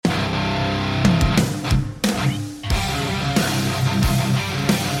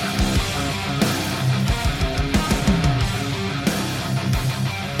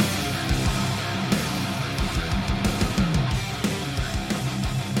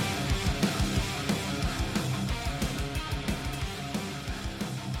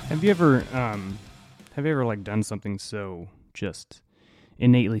Have you ever like done something so just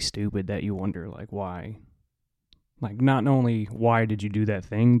innately stupid that you wonder like why? Like not only why did you do that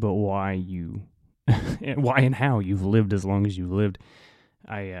thing, but why you why and how you've lived as long as you've lived.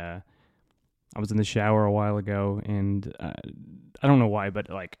 I was in the shower a while ago and I don't know why, but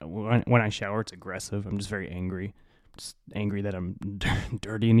like when I shower it's aggressive. I'm just very angry. Just angry that I'm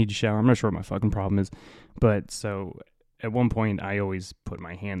dirty and need to shower. I'm not sure what my fucking problem is. But so at one point, I always put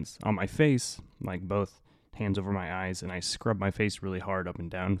my hands on my face, like both hands over my eyes, and I scrub my face really hard up and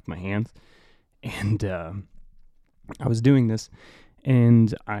down with my hands. And I was doing this,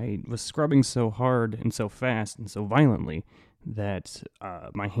 and I was scrubbing so hard and so fast and so violently that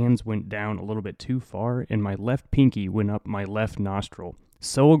my hands went down a little bit too far, and my left pinky went up my left nostril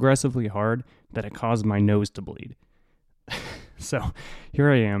so aggressively hard that it caused my nose to bleed. So here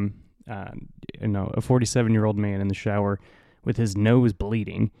I am, a 47-year-old man in the shower with his nose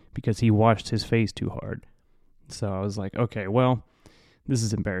bleeding because he washed his face too hard. So I was like, okay, well, this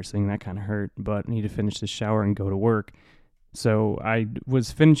is embarrassing. That kind of hurt, but I need to finish this shower and go to work. So I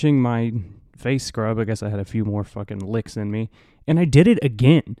was finishing my face scrub. I guess I had a few more fucking licks in me, and I did it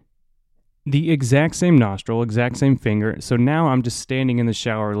again. The exact same nostril, exact same finger. So now I'm just standing in the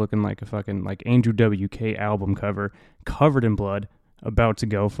shower looking like a fucking like Andrew WK album cover, covered in blood, about to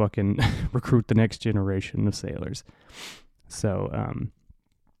go fucking recruit the next generation of sailors. So,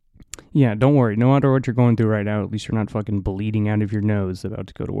 yeah, don't worry. No matter what you're going through right now, at least you're not fucking bleeding out of your nose about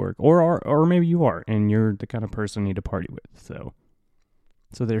to go to work. Or maybe you are, and you're the kind of person you need to party with. So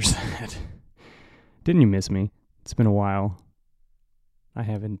there's that. Didn't you miss me? It's been a while. I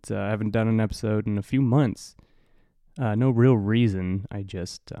haven't done an episode in a few months. No real reason. I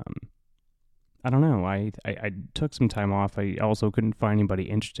just, I don't know. I took some time off. I also couldn't find anybody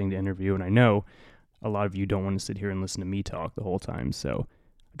interesting to interview, and I know a lot of you don't want to sit here and listen to me talk the whole time, so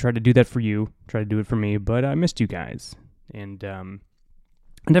I tried to do that for you, tried to do it for me, but I missed you guys, and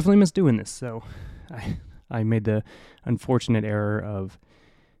I definitely missed doing this, so I made the unfortunate error of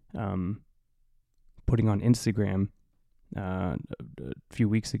putting on Instagram a few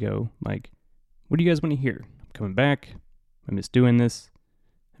weeks ago, like, what do you guys want to hear? I'm coming back. I miss doing this.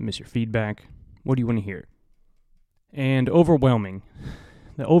 I miss your feedback. What do you want to hear? And the overwhelming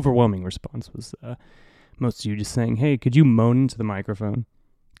response was most of you just saying, hey, could you moan into the microphone?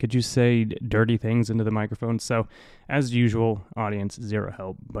 Could you say dirty things into the microphone? So, as usual, audience, zero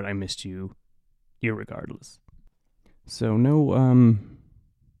help, but I missed you irregardless. So, no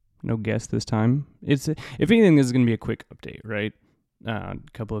guest this time. If anything, this is going to be a quick update, right? A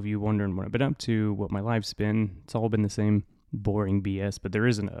couple of you wondering what I've been up to, what my life's been. It's all been the same boring BS, but there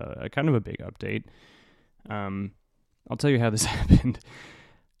isn't a kind of a big update. I'll tell you how this happened.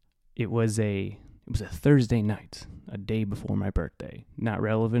 It was a Thursday night, a day before my birthday. Not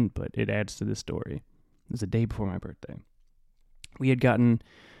relevant, but it adds to the story. It was a day before my birthday. We had gotten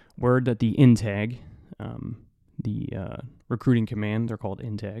word that the INTAG, the recruiting command, they're called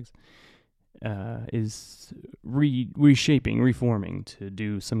INTAGs, is reforming to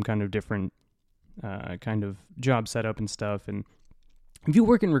do some kind of different kind of job setup and stuff. And if you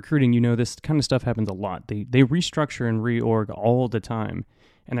work in recruiting, you know this kind of stuff happens a lot. They restructure and reorg all the time,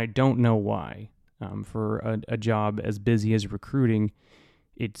 and I don't know why. For a job as busy as recruiting,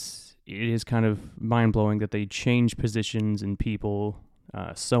 it is kind of mind-blowing that they change positions and people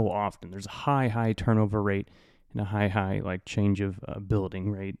so often. There's a high turnover rate and a high like change of building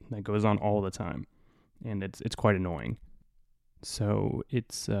rate that goes on all the time, and it's quite annoying. So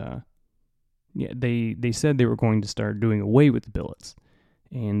it's they said they were going to start doing away with the billets,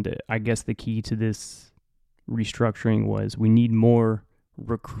 and I guess the key to this restructuring was we need more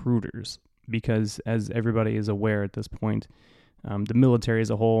recruiters, because as everybody is aware at this point, the military as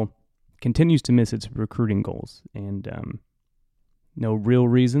a whole continues to miss its recruiting goals, and no real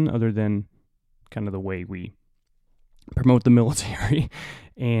reason other than kind of the way we promote the military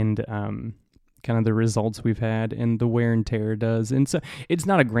and kind of the results we've had and the wear and tear it does. And so it's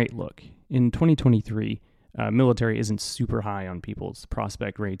not a great look. In 2023, military isn't super high on people's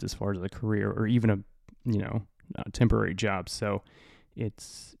prospect rates as far as a career or even a temporary job. So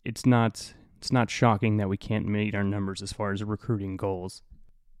it's not shocking that we can't meet our numbers as far as recruiting goals.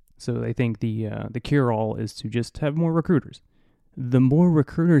 So I think the cure-all is to just have more recruiters. The more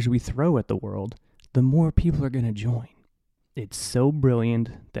recruiters we throw at the world, the more people are going to join. It's so brilliant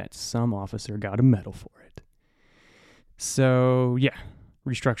that some officer got a medal for it. So, yeah,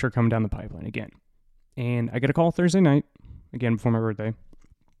 restructure coming down the pipeline again. And I get a call Thursday night, again before my birthday,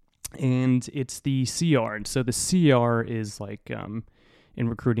 and it's the CR. And so the CR is like, in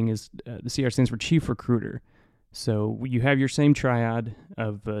recruiting, is the CR stands for Chief Recruiter. So you have your same triad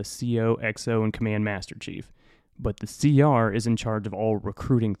of CO, XO, and Command Master Chief, but the CR is in charge of all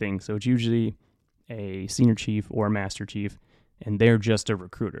recruiting things. So it's usually a Senior Chief or a Master Chief, and they're just a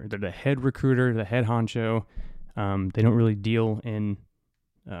recruiter. They're the head recruiter, the head honcho. They don't really deal in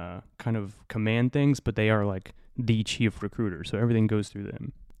kind of command things, but they are like the chief recruiter. So everything goes through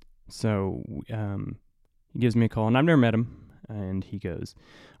them. So he gives me a call, and I've never met him. And he goes,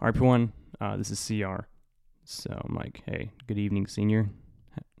 RP1, this is CR. So I'm like, hey, good evening, Senior.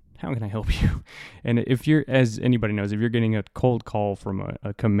 How can I help you? And if you're, as anybody knows, if you're getting a cold call from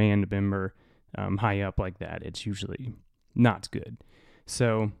a command member high up like that, it's usually not good.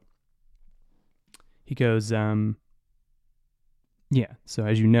 So he goes, yeah, so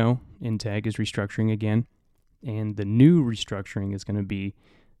as you know, INTAG is restructuring again. And the new restructuring is going to be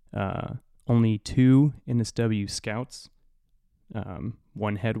only 2 NSW scouts,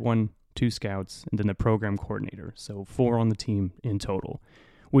 1 head, 2 scouts, and then the program coordinator. So 4 on the team in total,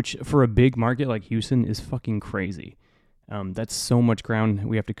 which for a big market like Houston is fucking crazy. That's so much ground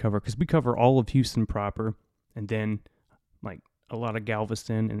we have to cover, because we cover all of Houston proper, and then like a lot of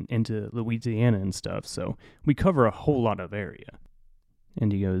Galveston and into Louisiana and stuff. So we cover a whole lot of area.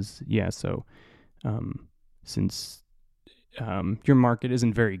 And he goes, yeah, so since your market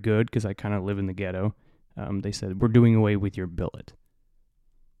isn't very good, because I kind of live in the ghetto, they said, we're doing away with your billet.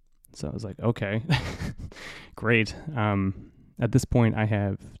 So I was like, okay, great. At this point, I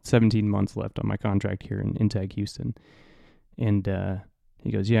have 17 months left on my contract here in INTAG Houston. And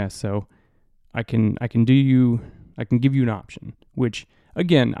he goes, yeah, so I can give you an option, which,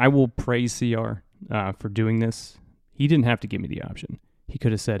 again, I will praise CR for doing this. He didn't have to give me the option. He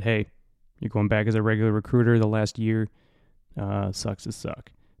could have said, hey, you're going back as a regular recruiter the last year. Sucks to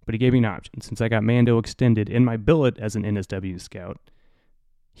suck. But he gave me an option. Since I got Mando extended in my billet as an NSW scout,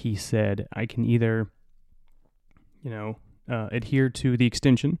 he said I can either, adhere to the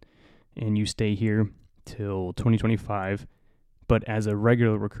extension and you stay here till 2025, but as a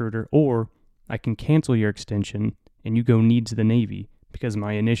regular recruiter, or I can cancel your extension and you go need to the Navy, because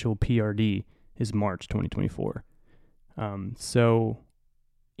my initial PRD is March 2024. So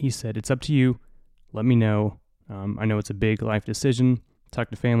he said, it's up to you. Let me know. I know it's a big life decision. Talk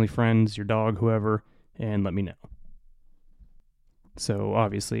to family, friends, your dog, whoever, and let me know. So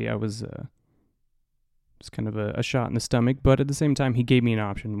obviously I was kind of a shot in the stomach, but at the same time he gave me an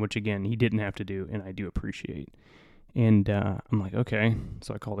option, which again he didn't have to do, and I do appreciate. And I'm like, okay.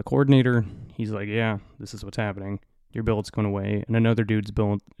 So I call the coordinator. He's like, yeah, this is what's happening. Your billet's going away, and another dude's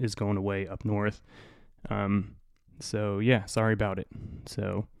billet is going away up north. So yeah, sorry about it.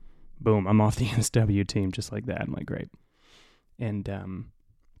 So boom, I'm off the NSW team just like that. I'm like, great. And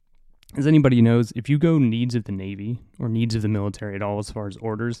as anybody knows, if you go needs of the Navy or needs of the military at all as far as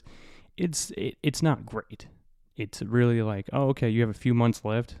orders, it's not great. It's really like, oh, okay, you have a few months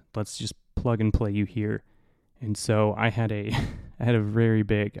left. Let's just plug and play you here. And so I had a very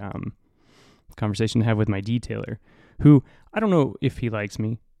big conversation to have with my detailer, who I don't know if he likes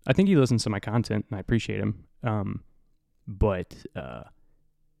me. I think he listens to my content, and I appreciate him. But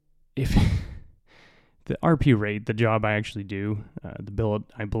if the RP rate, the job I actually do, the billet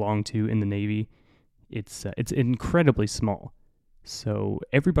I belong to in the Navy, it's incredibly small. So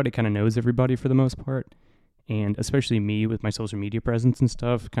everybody kind of knows everybody for the most part, and especially me with my social media presence and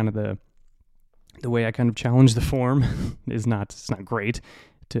stuff. Kind of the way I kind of challenge the form it's not great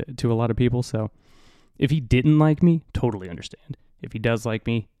to a lot of people. So if he didn't like me, totally understand. If he does like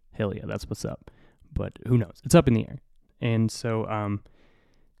me, hell yeah, that's what's up. But who knows? It's up in the air. And so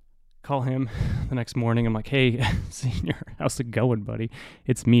call him the next morning. I'm like, hey, Senior, how's it going, buddy?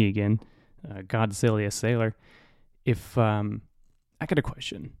 It's me again, Godzilla Sailor. If I got a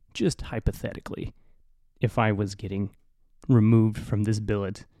question, just hypothetically, if I was getting removed from this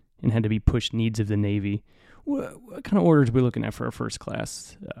billet and had to be pushed needs of the Navy, what kind of orders are we looking at for our first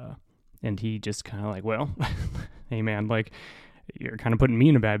class? And he just kind of like, well, hey man, like you're kind of putting me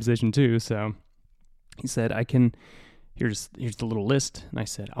in a bad position too. So he said, here's the little list. And I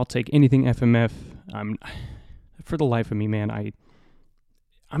said, I'll take anything FMF. For the life of me, man,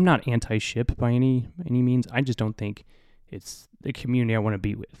 I'm not anti-ship by any means. I just don't think it's the community I want to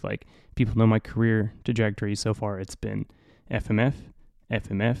be with. Like, people know my career trajectory so far. It's been FMF,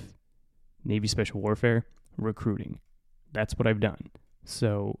 Navy Special Warfare, recruiting. That's what I've done.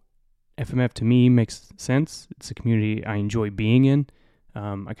 So FMF to me makes sense. It's a community I enjoy being in.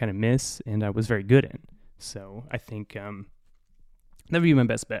 I kind of miss, and I was very good in. So I think that would be my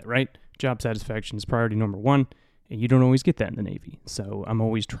best bet, right? Job satisfaction is priority number one, and you don't always get that in the Navy. So I'm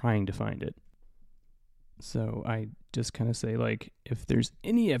always trying to find it. So I just kind of say, like, if there's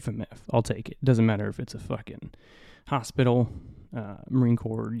any FMF, I'll take it. Doesn't matter if it's a fucking hospital, Marine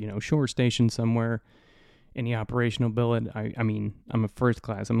Corps, shore station somewhere, any operational billet. I mean, I'm a first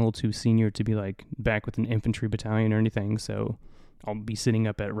class. I'm a little too senior to be, like, back with an infantry battalion or anything, so I'll be sitting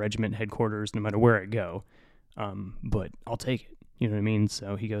up at regiment headquarters no matter where I go. But I'll take it. You know what I mean?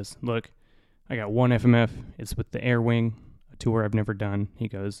 So he goes, look, I got one FMF. It's with the Air Wing, a tour I've never done. He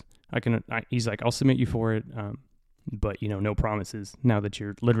goes, he's like, I'll submit you for it. But no promises now that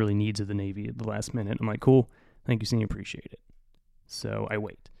you're literally needs of the Navy at the last minute. I'm like, cool. Thank you, Senior. Appreciate it. So I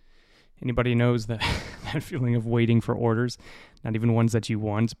wait. Anybody knows that that feeling of waiting for orders, not even ones that you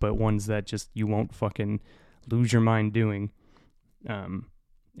want, but ones that just you won't fucking lose your mind doing.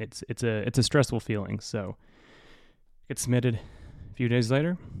 It's a stressful feeling. So get submitted. A few days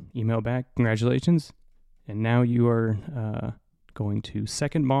later, email back, congratulations, and now you are going to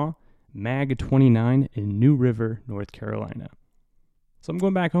 2nd MAW, MAG 29 in New River, North Carolina. So I'm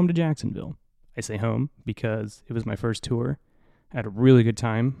going back home to Jacksonville. I say home because it was my first tour. I had a really good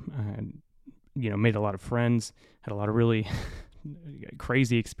time. I made a lot of friends, had a lot of really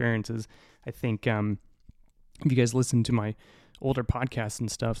crazy experiences. I think if you guys listen to my older podcasts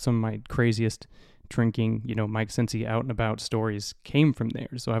and stuff, some of my craziest drinking, Mike Sensi out and about stories came from there.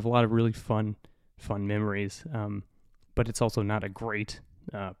 So I have a lot of really fun memories. But it's also not a great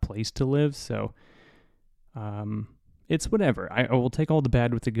place to live. So it's whatever. I will take all the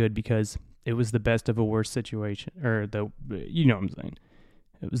bad with the good because it was the best of a worse situation, or you know what I'm saying.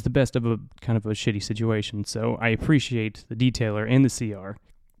 It was the best of a kind of a shitty situation. So I appreciate the detailer and the CR,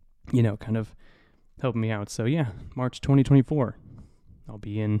 kind of helping me out. So yeah, March 2024, I'll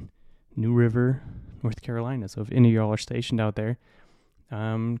be in New River, North Carolina. So if any of y'all are stationed out there,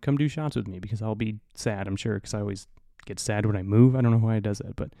 come do shots with me because I'll be sad, I'm sure, because I always get sad when I move. I don't know why it does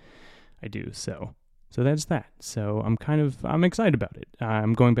that, but I do. So that's that. So I'm excited about it.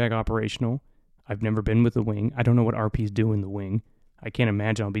 I'm going back operational. I've never been with the wing. I don't know what RPs do in the wing. I can't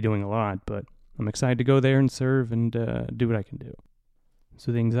imagine I'll be doing a lot, but I'm excited to go there and serve and do what I can do.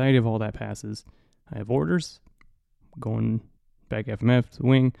 So the anxiety of all that passes. I have orders, going back FMF to the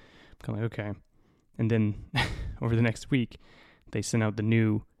wing. I'm kind of like, okay. And then over the next week, they sent out the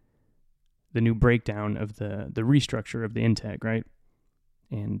new breakdown of the restructure of the intake, right?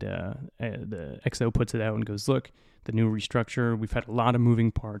 And the XO puts it out and goes, look, the new restructure, we've had a lot of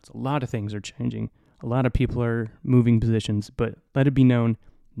moving parts. A lot of things are changing. A lot of people are moving positions, but let it be known,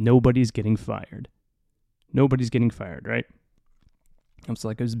 nobody's getting fired. Nobody's getting fired, right? It's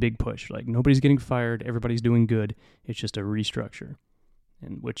like it was a big push. Like, nobody's getting fired. Everybody's doing good. It's just a restructure.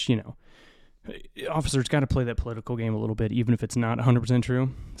 And which, officers got to play that political game a little bit, even if it's not 100%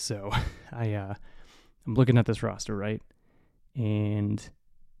 true. So I'm looking at this roster, right? And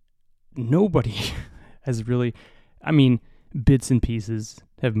nobody has really, bits and pieces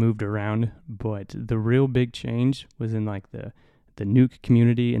have moved around, but the real big change was in like the nuke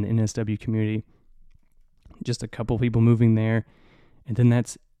community and the NSW community. Just a couple people moving there, and then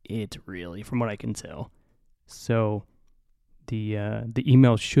that's it, really, from what I can tell. So the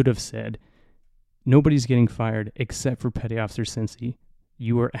email should have said, nobody's getting fired except for Petty Officer Sensi.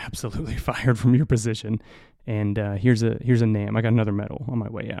 You are absolutely fired from your position. And here's a NAM. I got another medal on my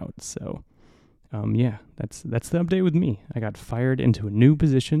way out. So yeah, that's the update with me. I got fired into a new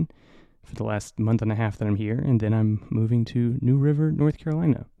position for the last month and a half that I'm here, and then I'm moving to New River, North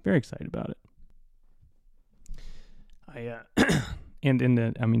Carolina. Very excited about it. And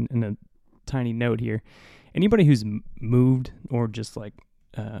in a tiny note here, anybody who's moved or just like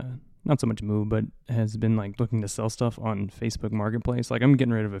not so much moved, but has been like looking to sell stuff on Facebook Marketplace. Like, I'm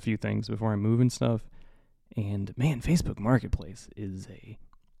getting rid of a few things before I move and stuff. And man, Facebook Marketplace is a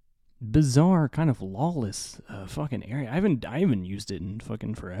bizarre, kind of lawless fucking area. I haven't used it in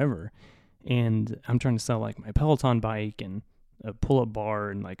fucking forever. And I'm trying to sell like my Peloton bike and a pull-up bar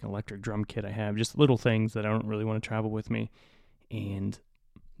and like an electric drum kit I have, just little things that I don't really want to travel with me. And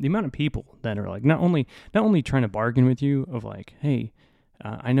the amount of people that are like not only trying to bargain with you of like, hey,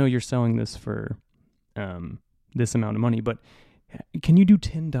 I know you're selling this for this amount of money, but can you do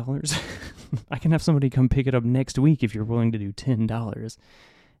 $10? I can have somebody come pick it up next week if you're willing to do $10.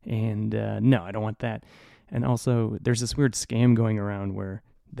 And no, I don't want that. And also, there's this weird scam going around where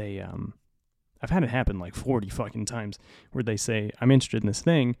they, I've had it happen like 40 fucking times, where they say, I'm interested in this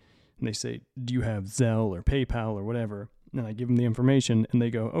thing, and they say, do you have Zelle or PayPal or whatever? And I give them the information, and they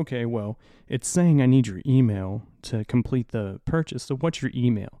go, okay, well, it's saying I need your email to complete the purchase, so what's your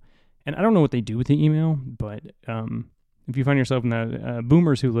email? And I don't know what they do with the email, but if you find yourself in that,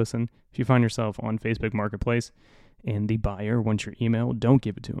 boomers who listen, if you find yourself on Facebook Marketplace and the buyer wants your email, don't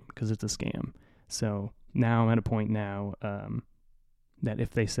give it to them because it's a scam. So Now I'm at a point now that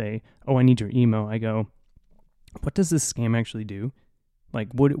if they say, "Oh, I need your email," I go, "What does this scam actually do? Like,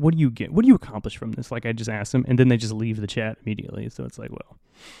 what do you get? What do you accomplish from this?" Like, I just ask them, and then they just leave the chat immediately. So it's like, well,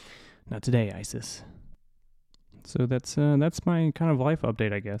 not today, ISIS. So that's my kind of life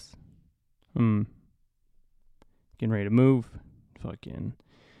update, I guess. Getting ready to move. Fucking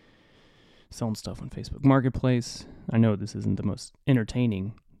selling stuff on Facebook Marketplace. I know this isn't the most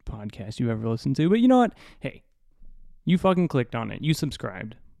entertaining podcast you ever listened to, but you know what? Hey, you fucking clicked on it. You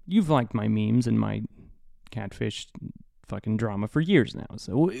subscribed. You've liked my memes and my catfish fucking drama for years now.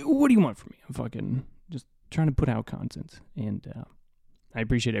 So what do you want from me? I'm fucking just trying to put out content, and I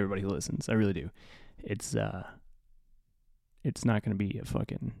appreciate everybody who listens. I really do. It's not going to be a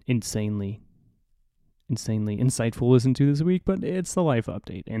fucking insanely insightful listen to this week, but it's the life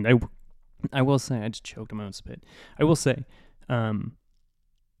update. And I will say, I just choked on my own spit. I will say,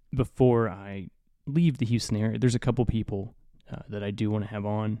 before I leave the Houston area, there's a couple people that I do want to have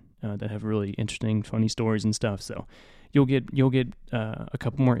on that have really interesting, funny stories and stuff. So you'll get a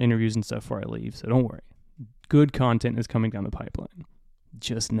couple more interviews and stuff before I leave. So don't worry. Good content is coming down the pipeline.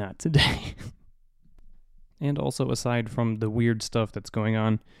 Just not today. And also, aside from the weird stuff that's going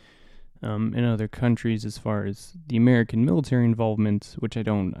on in other countries as far as the American military involvement, which I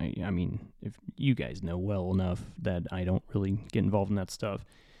mean, if you guys know well enough that I don't really get involved in that stuff.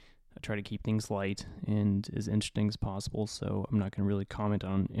 I try to keep things light and as interesting as possible, so I'm not going to really comment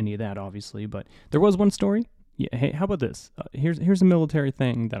on any of that, obviously. But there was one story. Yeah, hey, how about this? Here's a military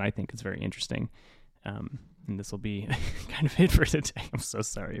thing that I think is very interesting, and this will be kind of it for today. I'm so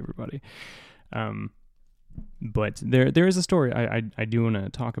sorry, everybody. But there is a story I do want to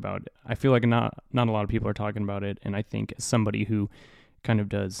talk about. I feel like not a lot of people are talking about it, and I think as somebody who kind of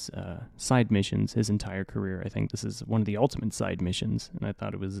does side missions his entire career, I think this is one of the ultimate side missions, and I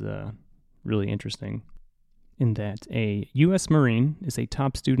thought it was really interesting in that a U.S. Marine is a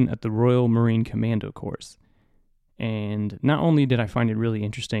top student at the Royal Marine Commando course. And not only did I find it really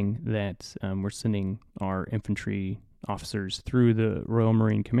interesting that we're sending our infantry officers through the Royal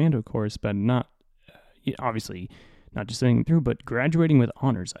Marine Commando course, but obviously not just sending them through, but graduating with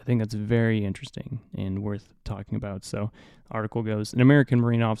honors. I think that's very interesting and worth talking about. So the article goes, an American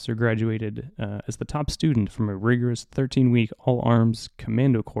Marine officer graduated as the top student from a rigorous 13-week all-arms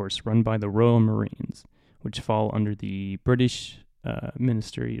commando course run by the Royal Marines, which fall under the British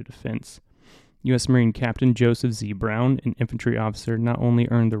Ministry of Defense. U.S. Marine Captain Joseph Z. Brown, an infantry officer, not only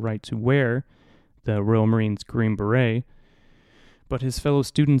earned the right to wear the Royal Marines Green Beret, but his fellow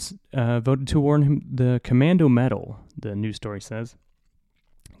students voted to award him the Commando Medal, the news story says.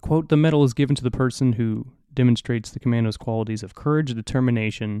 Quote, the medal is given to the person who demonstrates the commando's qualities of courage,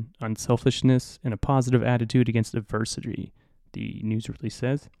 determination, unselfishness, and a positive attitude against adversity, the news release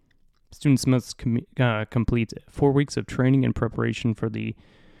says. Students must complete 4 weeks of training and preparation for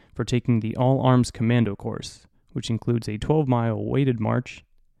taking the All-Arms Commando course, which includes a 12-mile weighted march,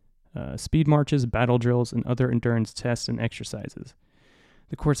 speed marches, battle drills, and other endurance tests and exercises.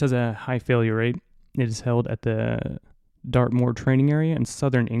 The course has a high failure rate. It is held at the Dartmoor training area in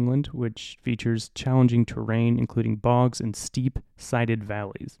southern England, which features challenging terrain, including bogs and steep-sided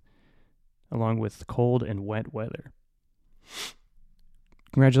valleys, along with cold and wet weather.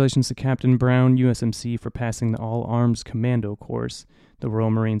 Congratulations to Captain Brown, USMC, for passing the All-Arms Commando course, the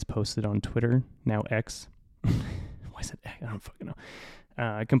Royal Marines posted on Twitter, now X. Why is it X? I don't fucking know.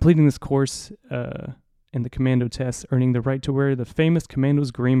 Completing this course in the commando tests, earning the right to wear the famous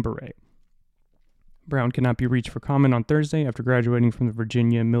Commando's Green Beret. Brown cannot be reached for comment on Thursday after graduating from the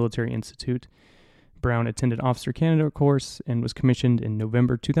Virginia Military Institute. Brown attended Officer Candidate course and was commissioned in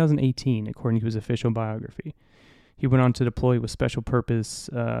November 2018, according to his official biography. He went on to deploy with Special Purpose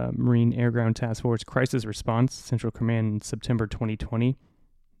Marine Air Ground Task Force Crisis Response Central Command in September 2020,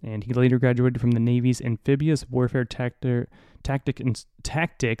 and he later graduated from the Navy's Amphibious Warfare Tactics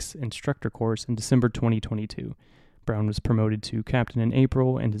Instructor course in December 2022. Brown was promoted to captain in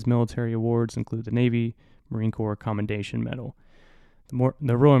April, and his military awards include the Navy Marine Corps Commendation Medal.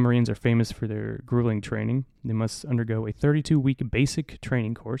 The Royal Marines are famous for their grueling training. They must undergo a 32-week basic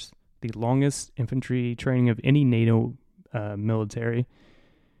training course, the longest infantry training of any NATO military,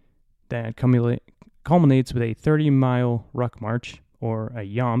 that culminates with a 30-mile ruck march, or a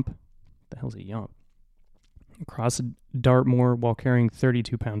YOMP. The hell's a YOMP? Across Dartmoor while carrying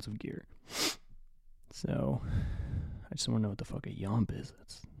 32 pounds of gear. So, I just want to know what the fuck a YOMP is.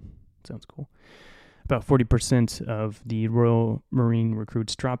 That sounds cool. About 40% of the Royal Marine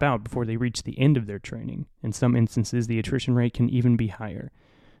recruits drop out before they reach the end of their training. In some instances, the attrition rate can even be higher.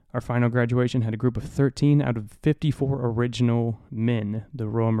 Our final graduation had a group of 13 out of 54 original men, the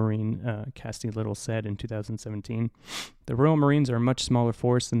Royal Marine Casty Little said in 2017. The Royal Marines are a much smaller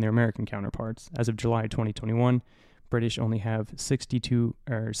force than their American counterparts. As of July 2021, British only have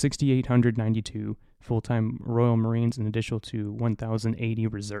 6,892 full-time Royal Marines in addition to 1,080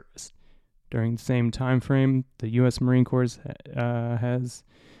 reservists. During the same time frame, the U.S. Marine Corps has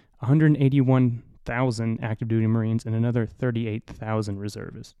 181,000 active duty Marines and another 38,000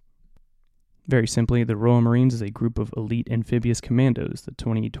 reservists. Very simply, the Royal Marines is a group of elite amphibious commandos, the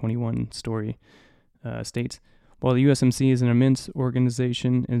 2021 story states. While the USMC is an immense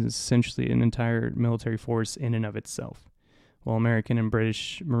organization, it is essentially an entire military force in and of itself. While American and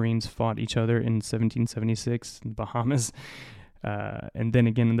British Marines fought each other in 1776 in the Bahamas, and then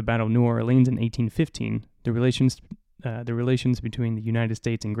again in the Battle of New Orleans in 1815, the relations between the United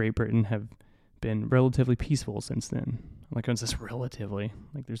States and Great Britain have been relatively peaceful since then. Like, it's just relatively.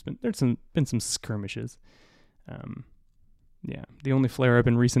 Like, there's been some skirmishes. The only flare-up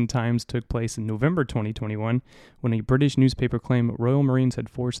in recent times took place in November 2021 when a British newspaper claimed Royal Marines had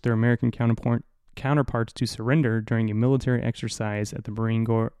forced their American counterparts to surrender during a military exercise at the Marine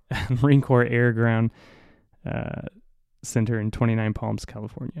Corps Air Ground Center in 29 Palms,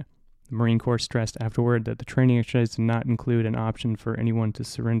 California. The Marine Corps stressed afterward that the training exercise did not include an option for anyone to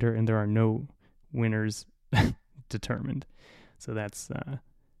surrender, and there are no winners determined. So that's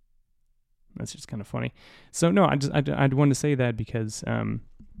just kind of funny. So no, I'd want to say that because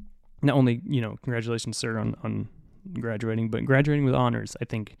not only, congratulations, sir, on graduating, but graduating with honors, I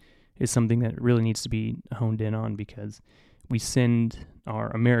think, is something that really needs to be honed in on, because we send our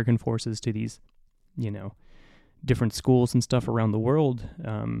American forces to these, different schools and stuff around the world,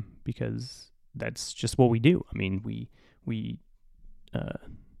 because that's just what we do. I mean, we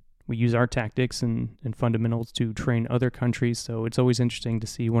use our tactics and fundamentals to train other countries, so it's always interesting to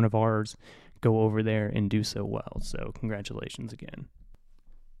see one of ours go over there and do so well. So congratulations again.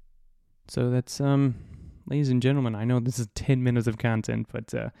 So that's, ladies and gentlemen, I know this is 10 minutes of content,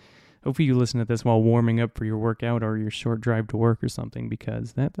 but hopefully you listen to this while warming up for your workout or your short drive to work or something,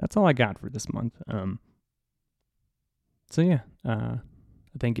 because that's all I got for this month.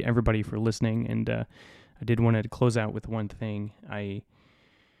 Thank you everybody for listening, and I did want to close out with one thing. I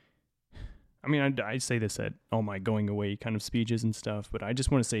say this at all my going away kind of speeches and stuff, but I just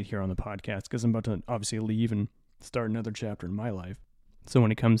want to say it here on the podcast because I'm about to obviously leave and start another chapter in my life. So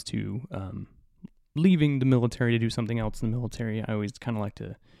when it comes to leaving the military to do something else in the military, I always kind of like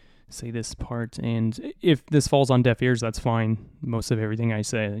to say this part, and if this falls on deaf ears, that's fine. Most of everything I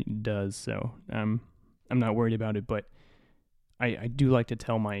say does, so I'm not worried about it, but I do like to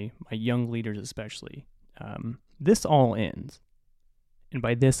tell my young leaders especially, this all ends. And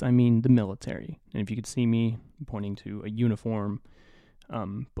by this, I mean the military. And if you could see me pointing to a uniform,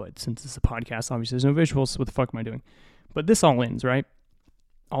 but since it's a podcast, obviously there's no visuals, so what the fuck am I doing? But this all ends, right?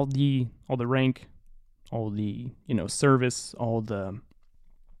 All the rank, all the, service, all the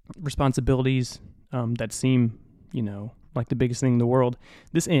responsibilities that seem, like the biggest thing in the world,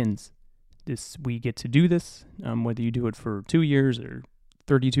 this ends. We get to do this, whether you do it for 2 years or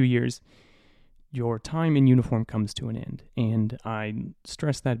 32 years, your time in uniform comes to an end. And I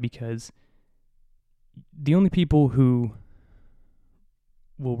stress that because the only people who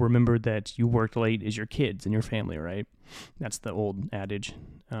will remember that you worked late is your kids and your family, right? That's the old adage.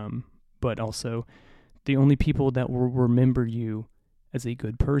 But also, the only people that will remember you as a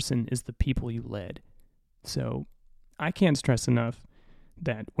good person is the people you led. So I can't stress enough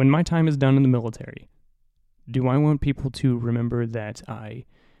that when my time is done in the military, do I want people to remember that I,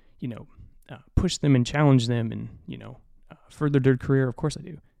 pushed them and challenged them and, furthered their career? Of course I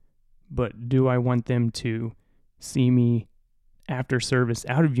do. But do I want them to see me after service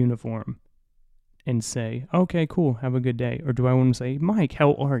out of uniform and say, okay, cool, have a good day? Or do I want to say, Mike,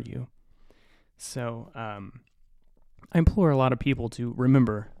 how are you? So I implore a lot of people to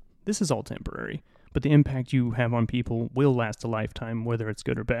remember this is all temporary, but the impact you have on people will last a lifetime, whether it's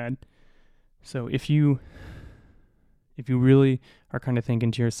good or bad. So if you really are kind of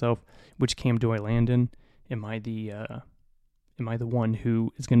thinking to yourself, which camp do I land in? Am I the one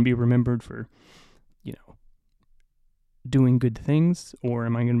who is going to be remembered for, doing good things, or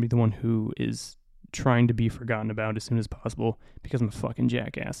am I going to be the one who is trying to be forgotten about as soon as possible because I'm a fucking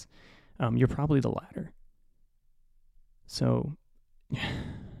jackass? You're probably the latter. So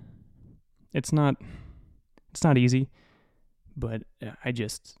it's not easy, but I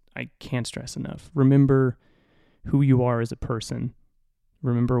can't stress enough. Remember who you are as a person.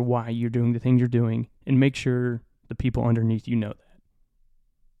 Remember why you're doing the things you're doing, and make sure the people underneath you know that.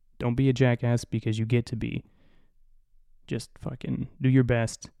 Don't be a jackass because you get to be. Just fucking do your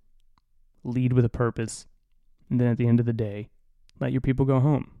best lead with a purpose, and then at the end of the day, let your people go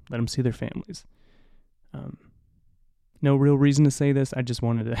home. Let them see their families. No real reason to say this. I just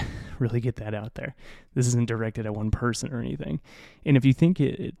wanted to really get that out there. This isn't directed at one person or anything. And if you think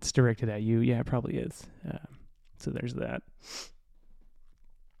it's directed at you, yeah, it probably is. So there's that.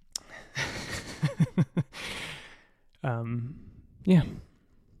 Yeah.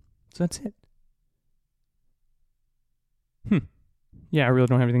 So that's it. Yeah, I really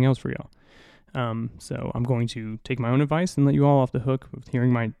don't have anything else for y'all. So I'm going to take my own advice and let you all off the hook with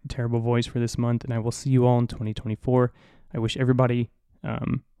hearing my terrible voice for this month, and I will see you all in 2024. I wish everybody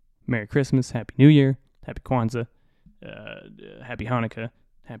Merry Christmas, Happy New Year, Happy Kwanzaa, Happy Hanukkah,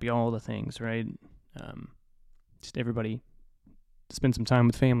 Happy all the things, right? Just everybody spend some time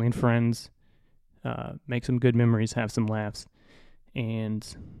with family and friends, make some good memories, have some laughs,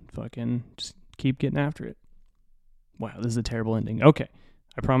 and fucking just keep getting after it. Wow, this is a terrible ending. Okay.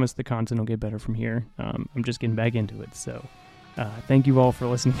 I promise the content will get better from here. I'm just getting back into it. So thank you all for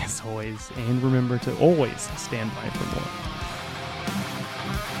listening as always. And remember to always stand by for more.